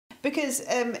Because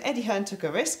Eddie Hearn took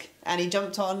a risk and he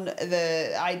jumped on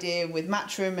the idea with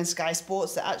Matchroom and Sky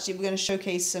Sports that actually we're going to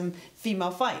showcase some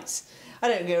female fights. I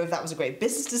don't know if that was a great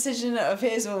business decision of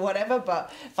his or whatever,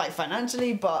 but like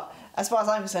financially, but as far as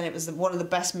I'm concerned, it was one of the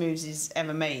best moves he's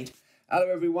ever made. Hello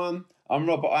everyone, I'm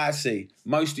Robert Hisee.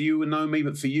 Most of you will know me,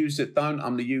 but for you that don't,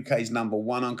 I'm the UK's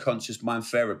 #1 unconscious mind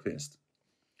therapist.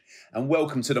 And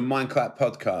welcome to the MindKite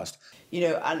podcast. You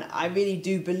know, and I really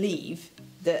do believe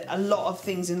that a lot of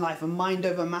things in life are mind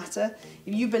over matter.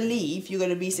 If you believe you're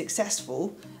going to be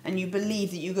successful and you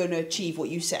believe that you're going to achieve what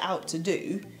you set out to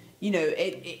do, you know,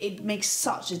 it makes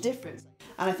such a difference.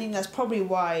 And I think that's probably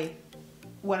why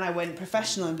when I went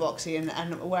professional in boxing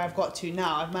and where I've got to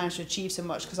now, I've managed to achieve so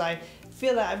much, because I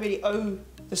feel that I really owe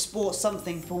the sport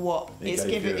something for what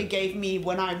it gave me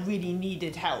when I really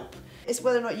needed help. It's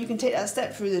whether or not you can take that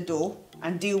step through the door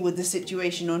and deal with the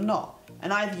situation or not.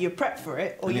 And either you're prepped for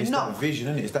it or you're not. It's that vision,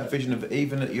 isn't it? It's that vision of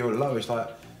even at your lowest, like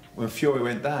when Fury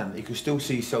went down, you could still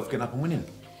see yourself getting up and winning.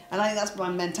 And I think that's my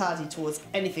mentality towards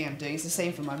anything I'm doing. It's the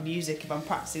same for my music. If I'm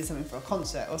practicing something for a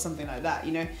concert or something like that,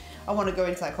 you know, I want to go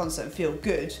into that concert and feel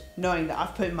good, knowing that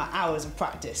I've put in my hours of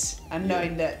practice and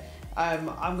knowing that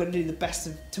I'm going to do the best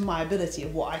to my ability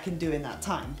of what I can do in that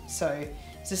time. So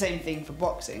it's the same thing for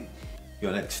boxing.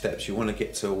 Your next steps, you want to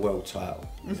get to a world title.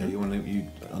 I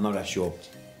know that's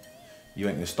you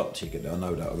ain't gonna stop till you get there. I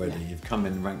know that already. Yeah. You've come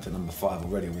in ranked at #5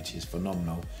 already, which is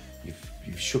phenomenal.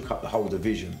 You've shook up the whole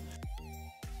division.